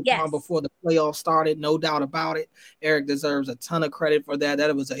done with Roquan before the playoffs started. No doubt about it. Eric deserves a ton of credit for that.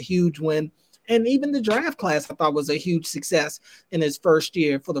 That was a huge win. And even the draft class, I thought, was a huge success in his first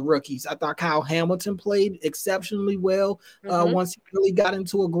year for the rookies. I thought Kyle Hamilton played exceptionally well once he really got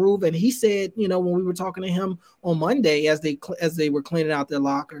into a groove. And he said, when we were talking to him on Monday as they were cleaning out their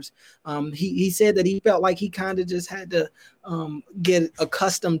lockers, he said that he felt like he kind of just had to get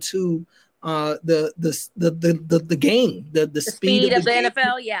accustomed to the game, the speed of the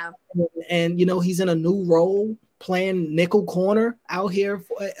NFL, yeah. And he's in a new role, playing nickel corner out here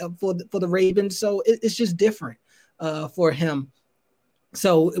for the Ravens, so it's just different for him.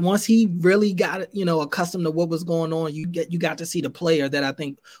 So once he really got accustomed to what was going on, you got to see the player that I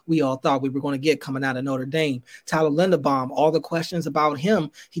think we all thought we were going to get coming out of Notre Dame. Tyler Linderbaum, all the questions about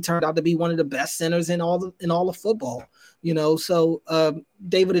him, he turned out to be one of the best centers in all of football. So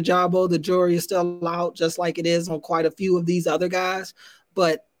David Ojabo, the jury is still out, just like it is on quite a few of these other guys,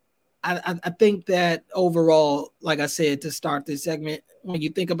 but I think that overall, like I said, to start this segment, when you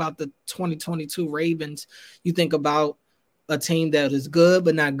think about the 2022 Ravens, you think about a team that is good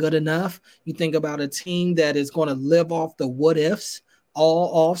but not good enough. You think about a team that is going to live off the what ifs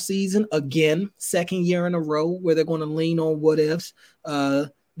all off season. Again, second year in a row where they're going to lean on what ifs.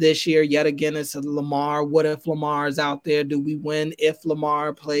 This year, yet again, it's a Lamar. What if Lamar is out there? Do we win if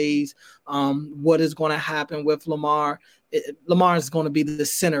Lamar plays? What is going to happen with Lamar? Lamar is going to be the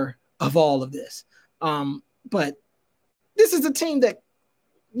center of all of this. But this is a team that,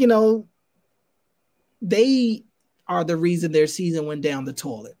 they are the reason their season went down the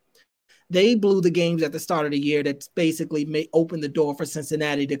toilet. They blew the games at the start of the year that basically opened the door for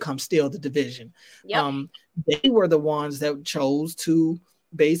Cincinnati to come steal the division. Yep. They were the ones that chose to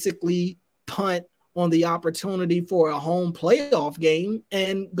basically punt on the opportunity for a home playoff game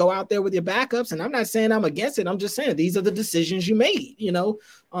and go out there with your backups. And I'm not saying I'm against it. I'm just saying these are the decisions you made.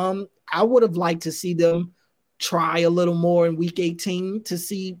 I would have liked to see them try a little more in week 18 to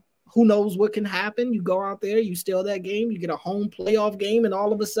see who knows what can happen. You go out there, you steal that game, you get a home playoff game, and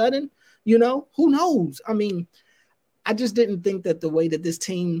all of a sudden, who knows? I mean, I just didn't think that the way that this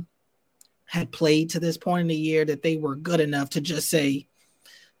team had played to this point in the year that they were good enough to just say,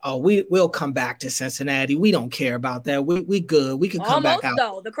 oh, we'll come back to Cincinnati. We don't care about that. We good. We can come back out.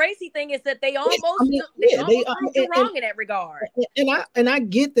 Though. The crazy thing is that they almost proved you wrong in that regard. And I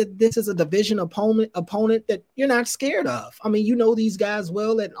get that this is a division opponent that you're not scared of. I mean, these guys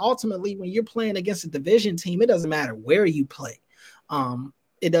well, and ultimately when you're playing against a division team, it doesn't matter where you play.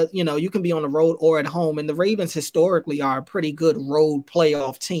 It does, you can be on the road or at home, and the Ravens historically are a pretty good road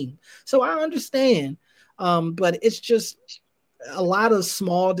playoff team. So I understand, but it's just a lot of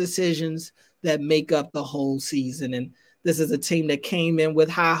small decisions that make up the whole season. And this is a team that came in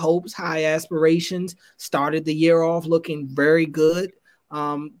with high hopes, high aspirations, started the year off looking very good,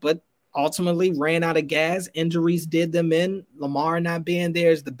 but ultimately ran out of gas. Injuries did them in. Lamar not being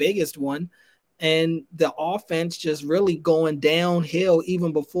there is the biggest one. And the offense just really going downhill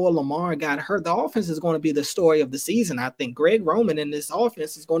even before Lamar got hurt. The offense is going to be the story of the season. I think Greg Roman in this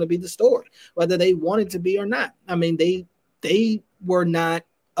offense is going to be the story, whether they want it to be or not. I mean, they were not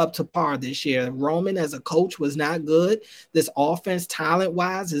up to par this year. Roman as a coach was not good. This offense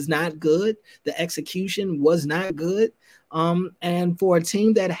talent-wise is not good. The execution was not good. And for a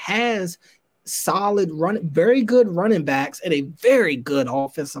team that has very good running backs and a very good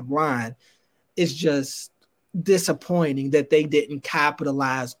offensive line, it's just disappointing that they didn't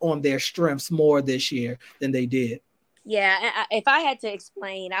capitalize on their strengths more this year than they did. Yeah, if I had to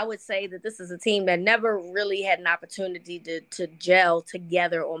explain, I would say that this is a team that never really had an opportunity to gel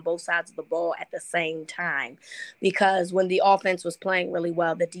together on both sides of the ball at the same time. Because when the offense was playing really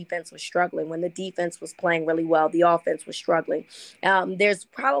well, the defense was struggling. When the defense was playing really well, the offense was struggling. There's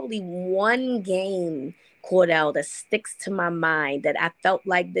probably one game, Cordell, that sticks to my mind that I felt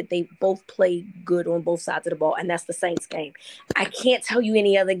like that they both played good on both sides of the ball, and that's the Saints game. I can't tell you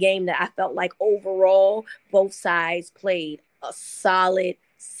any other game that I felt like overall both sides played a solid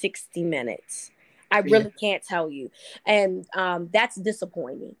 60 minutes. I really can't tell you. And that's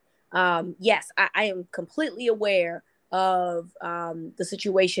disappointing. Yes, I am completely aware of the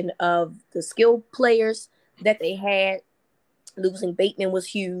situation of the skilled players that they had. Losing Bateman was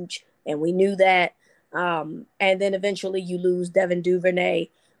huge, and we knew that. And then eventually you lose Devin Duvernay,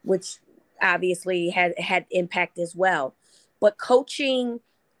 which obviously had impact as well. But coaching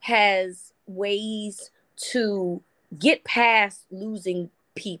has ways to get past losing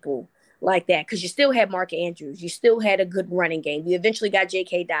people like that, because you still had Mark Andrews. You still had a good running game. You eventually got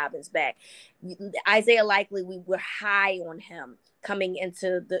J.K. Dobbins back. Isaiah Likely, we were high on him coming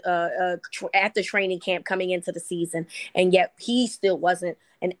into the after training camp, coming into the season, and yet he still wasn't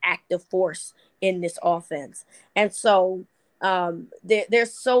an active force in this offense. And so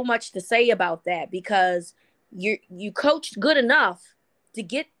there's so much to say about that, because you coached good enough to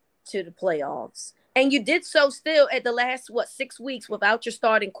get to the playoffs, and you did so still at the last 6 weeks without your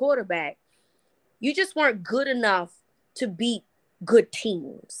starting quarterback. You just weren't good enough to beat good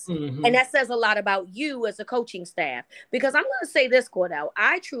teams. Mm-hmm. And that says a lot about you as a coaching staff, because I'm going to say this, Cordell,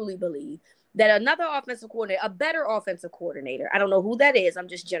 I truly believe that another offensive coordinator, a better offensive coordinator, I don't know who that is, I'm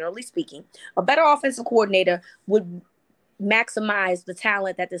just generally speaking, a better offensive coordinator would maximize the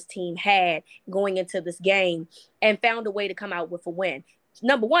talent that this team had going into this game and found a way to come out with a win.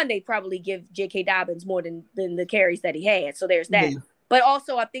 Number one, they'd probably give J.K. Dobbins more than the carries that he had. So there's that. Yeah. But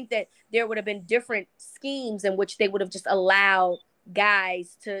also, I think that there would have been different schemes in which they would have just allowed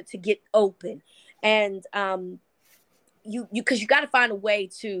guys to get open. And because you got to find a way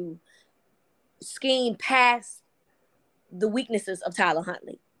to scheme past the weaknesses of Tyler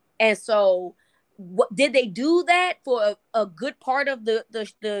Huntley. And so did they do that for a good part of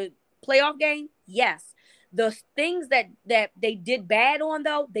the playoff game? Yes. The things that they did bad on,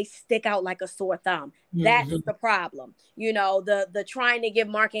 though, they stick out like a sore thumb. Mm-hmm. That's the problem. The trying to give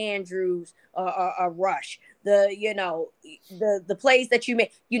Mark Andrews a rush. The plays that you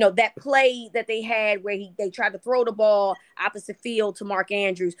made, that play that they had where they tried to throw the ball opposite field to Mark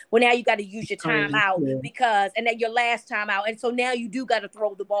Andrews. Well, now you got to use your timeout and then your last timeout. And so now you do got to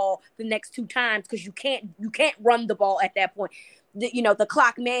throw the ball the next 2 times because you can't run the ball at that point. The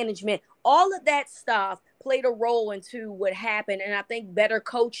clock management, all of that stuff played a role into what happened. And I think better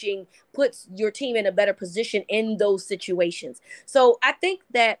coaching puts your team in a better position in those situations. So I think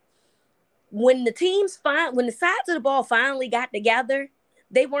that when the sides of the ball finally got together,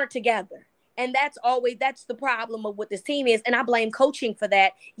 they weren't together. And that's the problem of what this team is. And I blame coaching for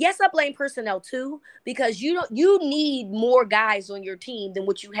that. Yes, I blame personnel too, because you need more guys on your team than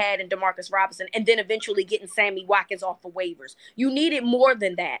what you had in DeMarcus Robinson, and then eventually getting Sammy Watkins off of waivers. You needed more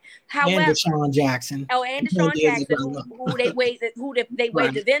than that. However, and Deshaun Jackson. Oh, and Deshaun Jackson, who they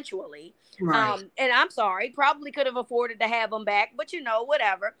waived eventually. Right. And I'm sorry, probably could have afforded to have him back, but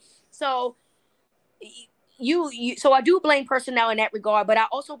whatever. So so I do blame personnel in that regard, but I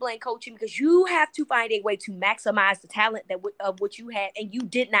also blame coaching, because you have to find a way to maximize the talent of what you had, and you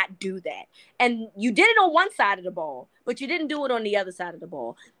did not do that. And you did it on one side of the ball, but you didn't do it on the other side of the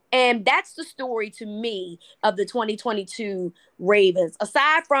ball. And that's the story to me of the 2022 Ravens.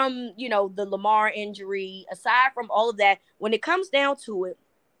 Aside from, the Lamar injury, aside from all of that, when it comes down to it,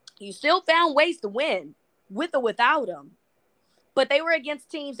 you still found ways to win with or without them. But they were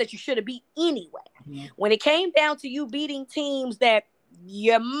against teams that you should have beat anyway. Mm-hmm. When it came down to you beating teams that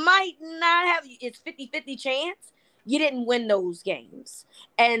you might not have, it's 50-50 chance, you didn't win those games.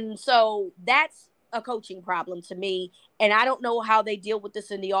 And so that's a coaching problem to me. And I don't know how they deal with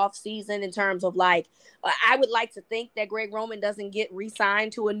this in the offseason in terms of I would like to think that Greg Roman doesn't get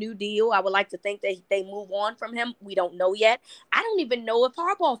re-signed to a new deal. I would like to think that they move on from him. We don't know yet. I don't even know if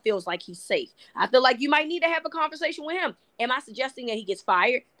Harbaugh feels like he's safe. I feel like you might need to have a conversation with him. Am I suggesting that he gets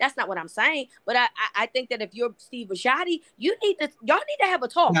fired? That's not what I'm saying. But I think that if you're Steve Bisciotti, y'all need to have a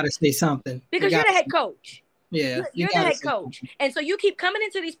talk. You got to say something. Because you're the head coach. Yeah, you're the head coach. And so you keep coming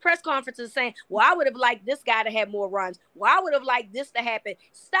into these press conferences saying, well, I would have liked this guy to have more runs. Well, I would have liked this to happen.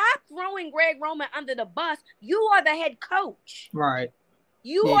 Stop throwing Greg Roman under the bus. You are the head coach. Right.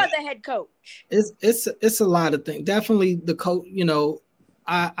 You are the head coach. It's a lot of things. Definitely the coach,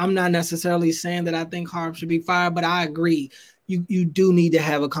 I'm not necessarily saying that I think Harb should be fired, but I agree. You do need to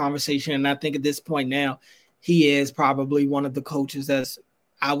have a conversation, and I think at this point now, he is probably one of the coaches that's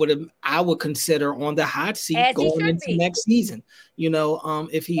I would consider on the hot seat going into next season.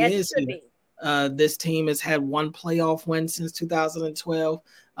 If he is here. This team has had one playoff win since 2012.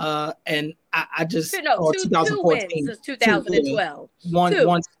 And I just 2014 since 2012.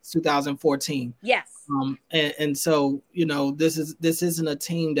 One since 2014. Yes. And so, this isn't a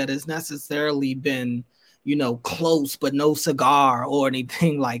team that has necessarily been, close but no cigar or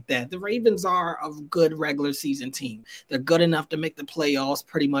anything like that. The Ravens are a good regular season team. They're good enough to make the playoffs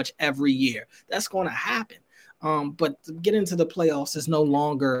pretty much every year. That's going to happen. But to get into the playoffs is no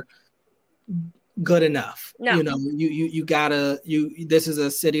longer good enough. No. You gotta this is a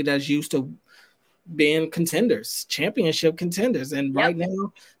city that's used to being contenders, championship contenders, and right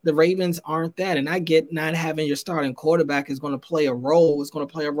now the Ravens aren't that. And I get not having your starting quarterback is going to play a role. It's going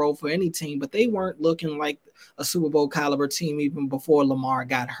to play a role for any team, but they weren't looking like a Super Bowl caliber team even before Lamar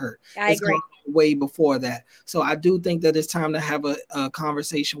got hurt. I agree. Way before that. So I do think that it's time to have a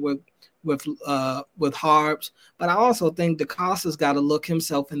conversation with Harbs, but I also think DeCosta's got to look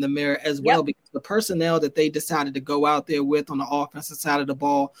himself in the mirror as well, because the personnel that they decided to go out there with on the offensive side of the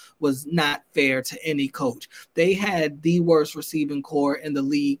ball was not fair to any coach. They had the worst receiving core in the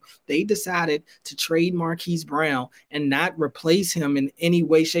league. They decided to trade Marquise Brown and not replace him in any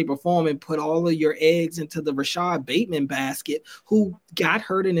way, shape, or form and put all of your eggs into the Rashad Bateman basket, who got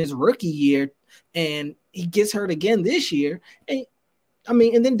hurt in his rookie year, and he gets hurt again this year. And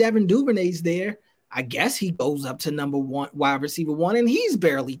then Devin Duvernay's there. I guess he goes up to number one, wide receiver one, and he's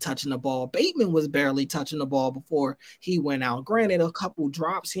barely touching the ball. Bateman was barely touching the ball before he went out. Granted, a couple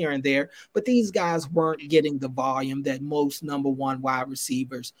drops here and there, but these guys weren't getting the volume that most number one wide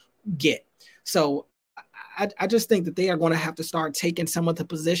receivers get. So I just think that they are going to have to start taking some of the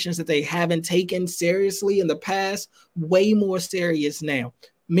positions that they haven't taken seriously in the past, way more serious now.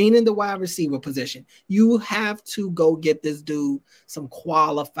 Meaning the wide receiver position. You have to go get this dude some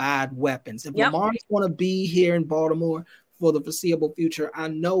qualified weapons. If Lamar's going to be here in Baltimore for the foreseeable future, I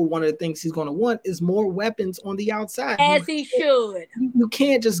know one of the things he's going to want is more weapons on the outside. As he should. You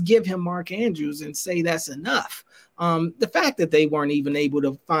can't just give him Mark Andrews and say that's enough. The fact that they weren't even able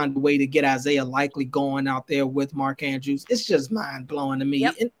to find a way to get Isaiah Likely going out there with Mark Andrews, it's just mind-blowing to me.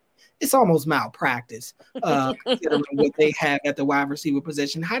 Yep. And it's almost malpractice considering what they have at the wide receiver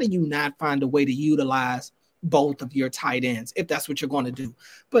position. How do you not find a way to utilize both of your tight ends if that's what you're going to do?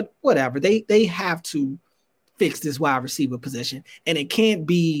 But whatever, they have to fix this wide receiver position. And it can't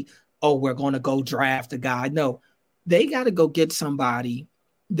be, we're going to go draft a guy. No, they got to go get somebody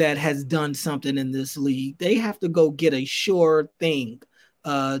that has done something in this league. They have to go get a sure thing,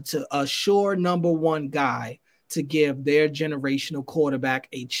 to a sure number one guy to give their generational quarterback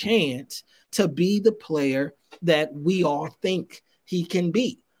a chance to be the player that we all think he can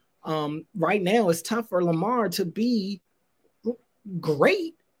be. Right now, it's tough for Lamar to be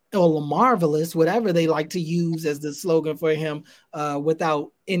great or marvelous, whatever they like to use as the slogan for him,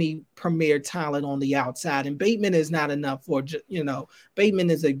 without any premier talent on the outside. And Bateman is not enough for,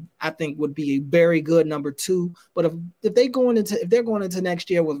 Bateman I think would be a very good number two. But if they're going into next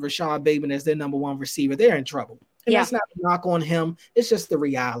year with Rashad Bateman as their number one receiver, they're in trouble. And that's not a knock on him. It's just the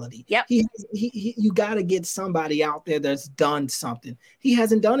reality. Yep. You got to get somebody out there that's done something. He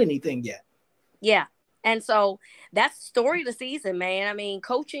hasn't done anything yet. Yeah. And so that's the story of the season, man. I mean,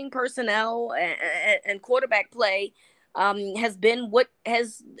 coaching personnel and quarterback play has been what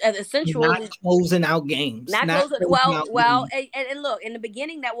has essentially not closing out games. And look, in the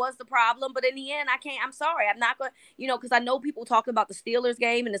beginning that was the problem, but in the end, I'm sorry, I'm not going to, because I know people talking about the Steelers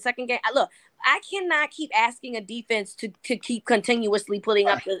game and the second game. I cannot keep asking a defense to keep continuously putting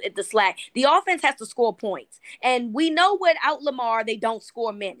up the slack. The offense has to score points, and we know without Lamar they don't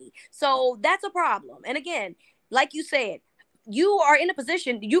score many, so that's a problem. And again, like you said, you are in a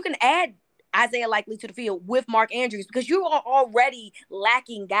position you can add Isaiah Likely to the field with Mark Andrews because you are already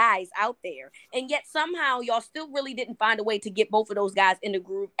lacking guys out there. And yet somehow y'all still really didn't find a way to get both of those guys in the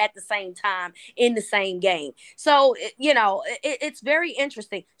group at the same time in the same game. So, it's very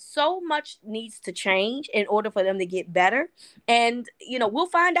interesting. So much needs to change in order for them to get better. And, we'll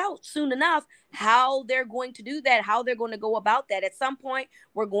find out soon enough how they're going to do that, how they're going to go about that. At some point,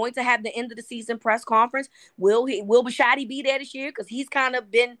 we're going to have the end of the season press conference. Will Bashadi be there this year? Because he's kind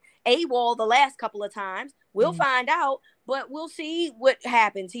of been AWOL the last couple of times. We'll find out, but we'll see what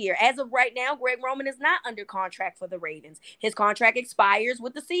happens here. As of right now, Greg Roman is not under contract for the Ravens. His contract expires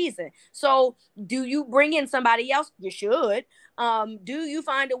with the season. So do you bring in somebody else? You should. Do you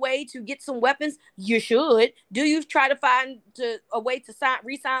find a way to get some weapons? You should. Do you try to find a way to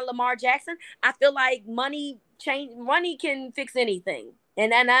re-sign Lamar Jackson? I feel like money can fix anything.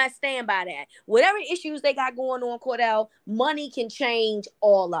 And I stand by that. Whatever issues they got going on, Cordell, money can change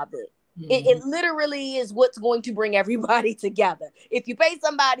all of it. It literally is what's going to bring everybody together. If you pay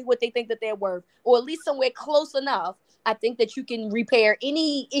somebody what they think that they're worth, or at least somewhere close enough, I think that you can repair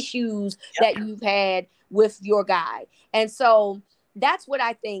any issues that you've had with your guy. And so that's what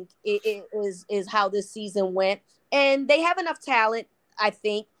I think is how this season went. And they have enough talent, I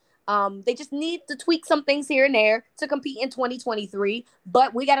think. They just need to tweak some things here and there to compete in 2023.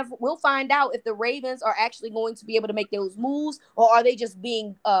 But we'll find out if the Ravens are actually going to be able to make those moves, or are they just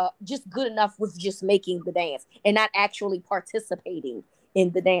being just good enough with just making the dance and not actually participating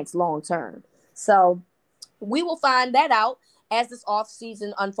in the dance long term. So we will find that out as this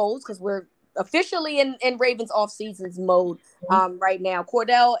offseason unfolds, because we're officially in Ravens off-seasons mode right now.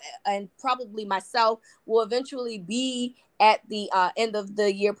 Cordell and probably myself will eventually be at the end of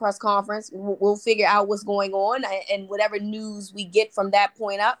the year press conference. We'll figure out what's going on, and whatever news we get from that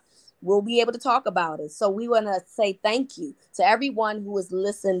point up, we'll be able to talk about it. So we want to say thank you to everyone who has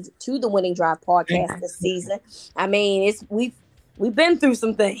listened to the Winning Drive podcast this season. I mean, we've been through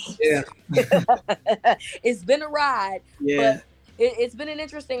some things. Yeah. It's been a ride. Yeah. But it's been an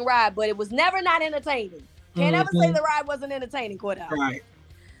interesting ride, but it was never not entertaining. Can't ever say the ride wasn't entertaining, Cordell. Right.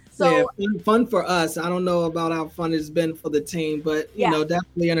 So fun for us. I don't know about how fun it's been for the team, but you know,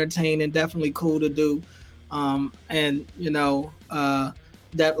 definitely entertaining, definitely cool to do. And you know,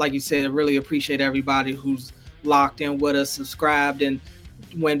 that, like you said, I really appreciate everybody who's locked in with us, subscribed, and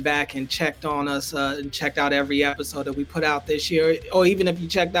went back and checked on us and checked out every episode that we put out this year. Or even if you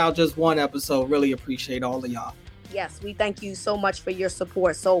checked out just one episode, really appreciate all of y'all. Yes, we thank you so much for your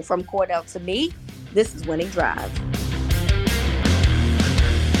support. So from Cordell to me, this is Winning Drive.